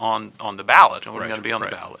wasn't on the ballot, and wasn't going to be on the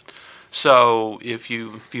ballot. So if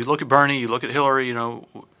you look at Bernie, you look at Hillary,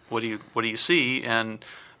 what do you see? And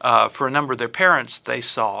for a number of their parents, they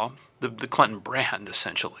saw the Clinton brand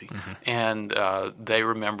essentially, and they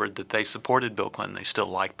remembered that they supported Bill Clinton. They still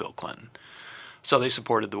liked Bill Clinton, so they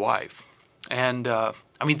supported the wife. And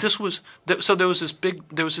this was so there was this big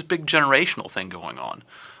generational thing going on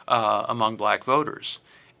among black voters,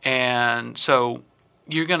 and so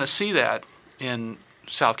you're going to see that in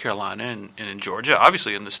South Carolina and in Georgia,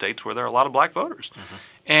 obviously in the states where there are a lot of black voters.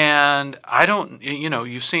 And I don't,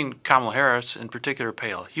 you've seen Kamala Harris in particular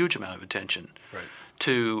pay a huge amount of attention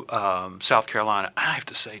to South Carolina. I have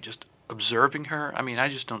to say, just observing her, I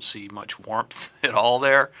just don't see much warmth at all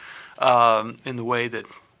there in the way that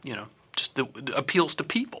just appeals to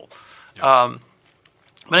people. Yeah.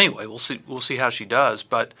 But anyway, we'll see how she does.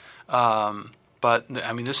 But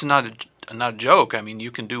this is not a joke.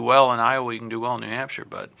 You can do well in Iowa, you can do well in New Hampshire,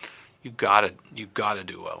 but you got to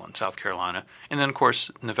do well in South Carolina. And then of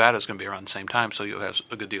course Nevada's going to be around the same time, so you'll have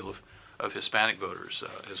a good deal of Hispanic voters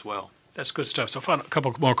as well. That's good stuff. So a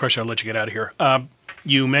couple more questions. I'll let you get out of here.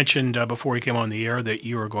 You mentioned before you came on the air that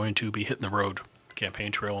you are going to be hitting the road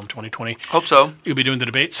campaign trail in 2020. Hope so. You'll be doing the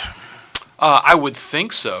debates? I would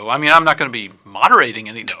think so. I'm not going to be moderating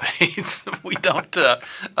any debates. We don't.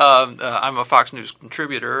 I'm a Fox News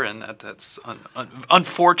contributor, and that's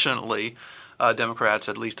unfortunately, Democrats,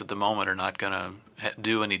 at least at the moment, are not going to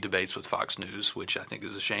do any debates with Fox News, which I think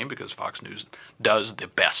is a shame because Fox News does the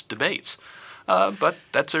best debates. But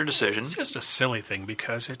that's their decision. It's just a silly thing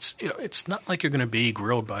because it's not like you're going to be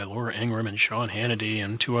grilled by Laura Ingraham and Sean Hannity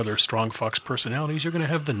and two other strong Fox personalities. You're going to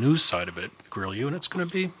have the news side of it grill you, and it's going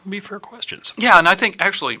to be fair questions. Yeah, and I think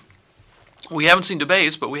actually we haven't seen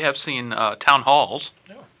debates, but we have seen town halls.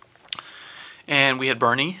 Yeah. And we had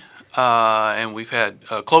Bernie, and we've had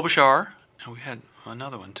Klobuchar, and we had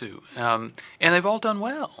another one too. And they've all done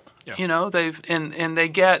well. Yeah. They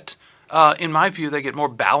get. In my view, they get more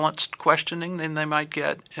balanced questioning than they might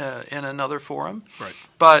get in another forum. Right.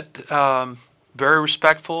 But very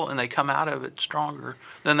respectful, and they come out of it stronger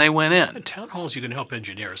than they went in. At town halls, you can help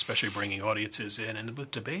engineer, especially bringing audiences in. And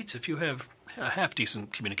with debates, if you have a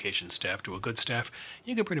half-decent communication staff to a good staff,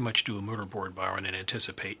 you can pretty much do a murder board, Byron, and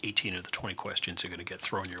anticipate 18 of the 20 questions are going to get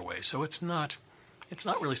thrown your way. So it's not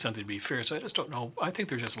really something to be fair. So I just don't know. I think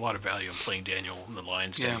there's just a lot of value in playing Daniel and the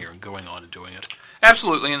Lions down here and going on and doing it.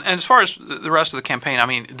 Absolutely. And as far as the rest of the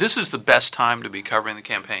campaign, this is the best time to be covering the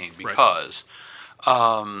campaign because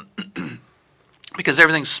because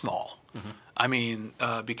everything's small.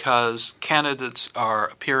 Mm-hmm. Because candidates are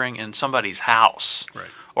appearing in somebody's house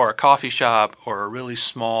or a coffee shop or a really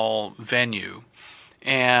small venue,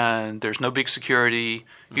 and there's no big security.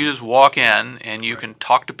 Mm-hmm. You just walk in and you can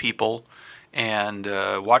talk to people and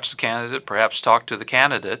watch the candidate, perhaps talk to the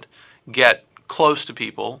candidate, get close to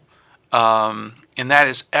people, and that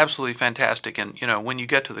is absolutely fantastic. And, when you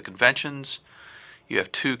get to the conventions, you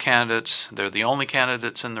have two candidates. They're the only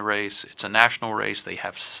candidates in the race. It's a national race. They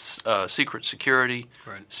have secret service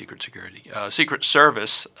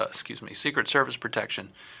protection,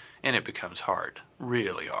 and it becomes hard,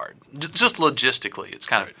 really hard. Just logistically, it's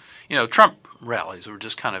kind of, Trump rallies were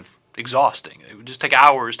just kind of exhausting. It would just take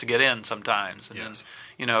hours to get in sometimes, and then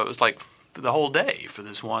it was like the whole day for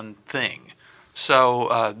this one thing.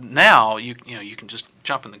 So now you can just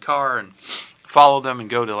jump in the car and follow them and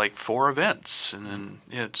go to like 4 events, and then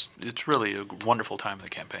it's really a wonderful time of the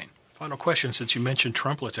campaign. Final question, since you mentioned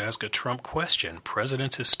Trump, let's ask a Trump question.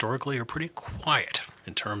 Presidents historically are pretty quiet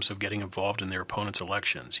in terms of getting involved in their opponents'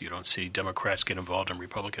 elections. You don't see Democrats get involved in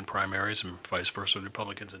Republican primaries and vice versa with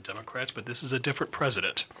Republicans and Democrats, but this is a different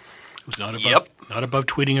president who's not above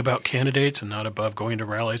tweeting about candidates and not above going to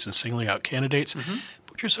rallies and singling out candidates. Mm-hmm.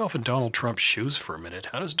 Put yourself in Donald Trump's shoes for a minute.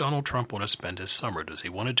 How does Donald Trump want to spend his summer? Does he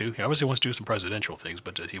want to do? He obviously wants to do some presidential things,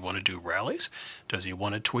 but does he want to do rallies? Does he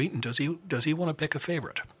want to tweet? And does he want to pick a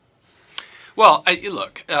favorite? Well,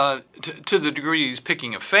 look, to the degree he's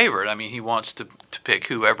picking a favorite, I mean, he wants to pick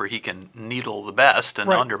whoever he can needle the best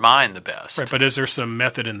and undermine the best. Right, but is there some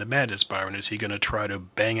method in the madness, Byron? Is he going to try to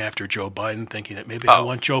bang after Joe Biden, thinking that maybe I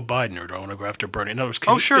want Joe Biden, or do I want to go after Bernie? In other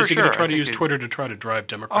words, sure. Is he going to try to use Twitter to try to drive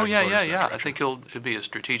Democratic voters that direction? I think he'll be as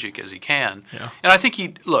strategic as he can. Yeah. And I think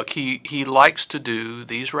he likes to do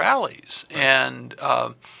these rallies. Right. And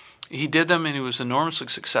he did them, and he was enormously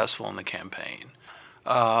successful in the campaign.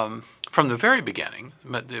 From the very beginning,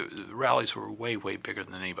 the rallies were way, way bigger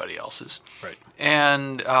than anybody else's. Right.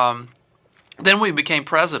 And then we became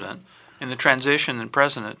president. In the transition and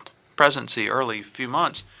presidency, early few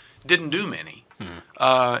months, didn't do many.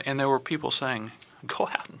 And there were people saying, "Go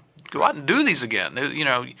out and do these again."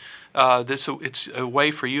 It's a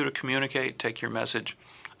way for you to communicate, take your message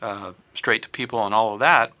straight to people, and all of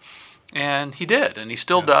that. And he did, and he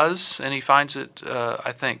still does, and he finds it.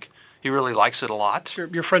 I think. He really likes it a lot.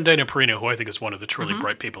 Your friend Dana Perino, who I think is one of the truly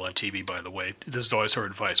bright people on TV, by the way, this is always her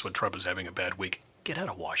advice when Trump is having a bad week. Get out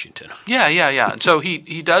of Washington. Yeah. And so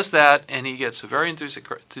he does that, and he gets a very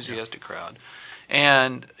enthusiastic crowd.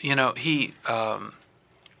 And, he, the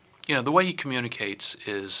way he communicates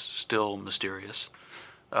is still mysterious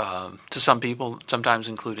to some people, sometimes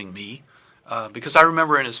including me. Because I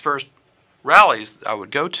remember in his first rallies I would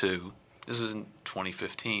go to, this was in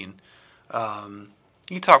 2015,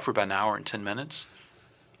 he talked for about an hour and 10 minutes,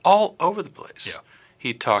 all over the place. Yeah.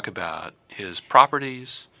 He'd talk about his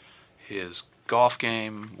properties, his golf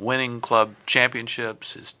game, winning club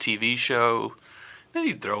championships, his TV show. Then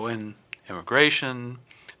he'd throw in immigration.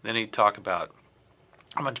 Then he'd talk about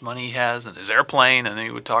how much money he has and his airplane. And then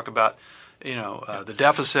he would talk about, the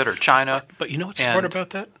deficit or China. But you know what's smart about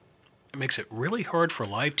that? It makes it really hard for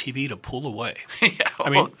live TV to pull away. I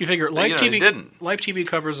mean, you figure live TV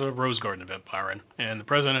covers a Rose Garden event, Byron, and the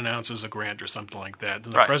president announces a grant or something like that.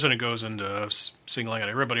 Then the president goes into singling out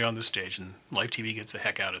everybody on the stage, and live TV gets the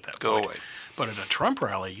heck out at that point. Go away. But at a Trump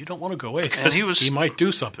rally, you don't want to go away because he might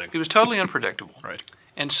do something. He was totally unpredictable. Right.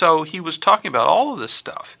 And so he was talking about all of this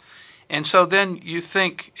stuff. And so then you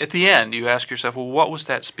think, at the end, you ask yourself, well, what was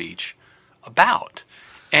that speech about?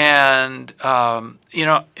 And,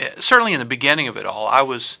 certainly in the beginning of it all, I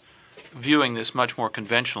was viewing this much more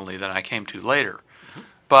conventionally than I came to later. Mm-hmm.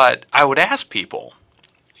 But I would ask people,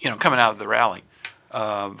 coming out of the rally,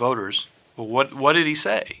 voters, well, what did he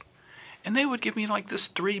say? And they would give me like this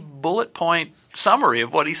 3-bullet point summary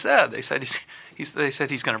of what he said. They said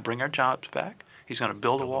he's going to bring our jobs back, he's going to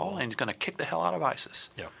build a wall, and he's going to kick the hell out of ISIS.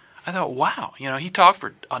 Yeah. I thought, wow, he talked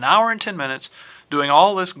for an hour and 10 minutes, doing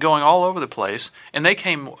all this, going all over the place, and they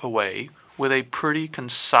came away with a pretty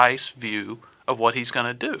concise view of what he's going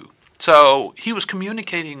to do. So he was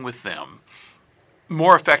communicating with them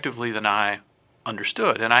more effectively than I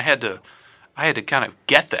understood, and I had to kind of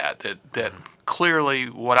get that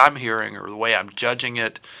clearly what I'm hearing or the way I'm judging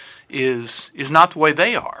it is not the way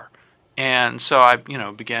they are. And so I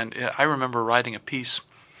remember writing a piece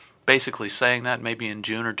basically saying that maybe in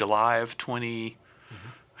June or July of 20.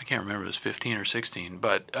 I can't remember if it was 15 or 16,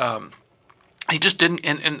 but he just didn't.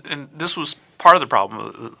 And this was part of the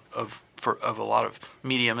problem of a lot of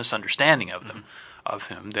media misunderstanding of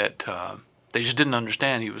him that they just didn't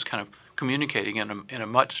understand. He was kind of communicating in a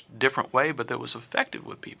much different way, but that was effective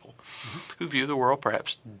with people who view the world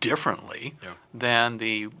perhaps differently than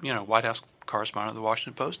the White House correspondent of the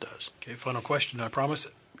Washington Post does. Okay, final question. I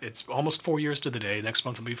promise. It's almost 4 years to the day. Next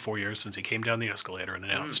month will be 4 years since he came down the escalator and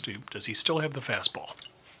announced. Does he still have the fastball?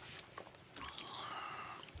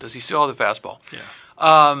 Does he still have the fastball?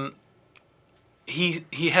 Yeah.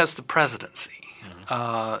 He has the presidency.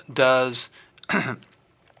 I'll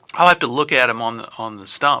have to look at him on the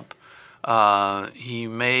stump. He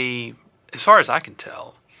may, as far as I can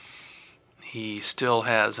tell, he still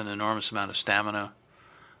has an enormous amount of stamina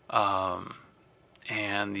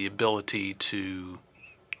and the ability to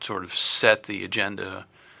sort of set the agenda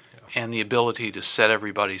and the ability to set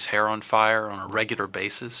everybody's hair on fire on a regular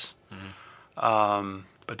basis.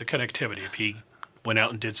 But the connectivity, if he went out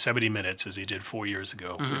and did 70 minutes as he did 4 years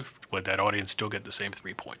ago, would that audience still get the same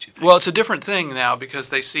 3 points, you think? Well, it's a different thing now because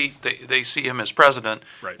they see him as president,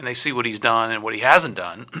 and they see what he's done and what he hasn't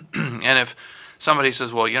done. And if somebody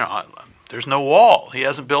says, well, there's no wall. He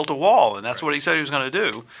hasn't built a wall, and that's what he said he was going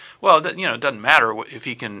to do. Well, it doesn't matter if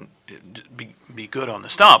he can be good on the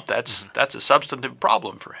stump. That's a substantive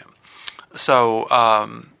problem for him. So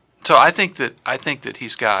I think that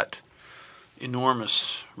he's got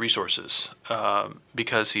enormous resources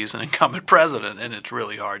because he's an incumbent president, and it's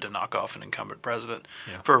really hard to knock off an incumbent president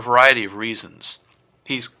for a variety of reasons.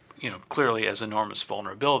 He's clearly has enormous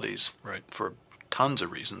vulnerabilities for tons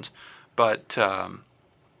of reasons, but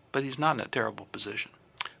but he's not in a terrible position.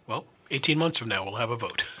 Well, 18 months from now, we'll have a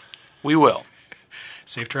vote. We will.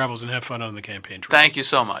 Safe travels and have fun on the campaign trail. Thank you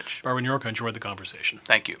so much. Byron York, I enjoyed the conversation.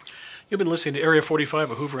 Thank you. You've been listening to Area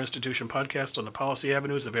 45, a Hoover Institution podcast on the policy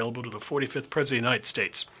avenues available to the 45th President of the United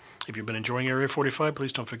States. If you've been enjoying Area 45,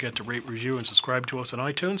 please don't forget to rate, review, and subscribe to us on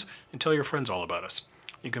iTunes, and tell your friends all about us.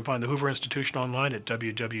 You can find the Hoover Institution online at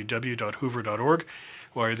www.hoover.org.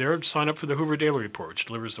 While you're there, sign up for the Hoover Daily Report, which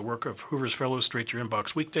delivers the work of Hoover's Fellows straight to your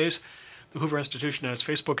inbox weekdays. The Hoover Institution has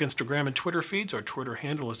Facebook, Instagram, and Twitter feeds. Our Twitter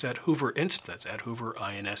handle is at HooverInst. That's at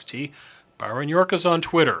HooverInst. Byron York is on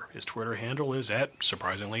Twitter. His Twitter handle is at,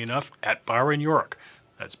 surprisingly enough, at Byron York.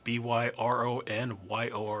 That's BYRONYORK,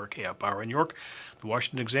 at Byron York. The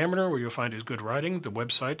Washington Examiner, where you'll find his good writing. The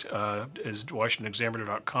website is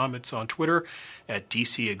WashingtonExaminer.com. It's on Twitter at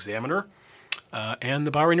DC Examiner. And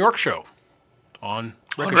the Byron York Show on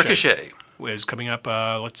Ricochet. Is coming up,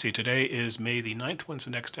 let's see, today is May the 9th. When's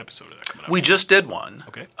the next episode of that coming up? We just did one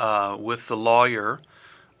Okay. With the lawyer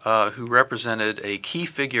who represented a key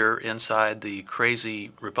figure inside the crazy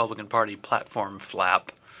Republican Party platform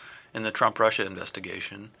flap in the Trump-Russia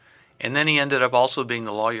investigation. And then he ended up also being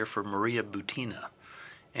the lawyer for Maria Butina.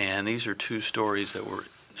 And these are two stories that were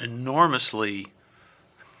enormously,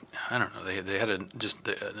 I don't know, they had just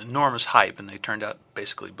an enormous hype, and they turned out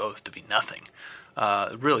basically both to be nothing.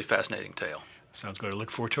 Really fascinating tale. Sounds good. I look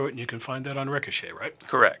forward to it, and you can find that on Ricochet, right?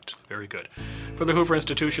 Correct. Very good. For the Hoover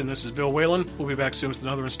Institution, this is Bill Whalen. We'll be back soon with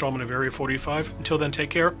another installment of Area 45. Until then, take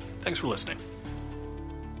care. Thanks for listening.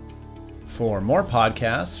 For more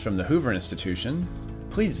podcasts from the Hoover Institution,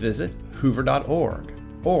 please visit hoover.org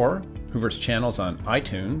or Hoover's channels on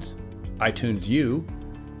iTunes, iTunes U,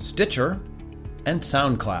 Stitcher, and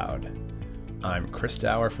SoundCloud. I'm Chris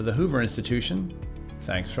Dower for the Hoover Institution.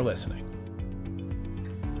 Thanks for listening.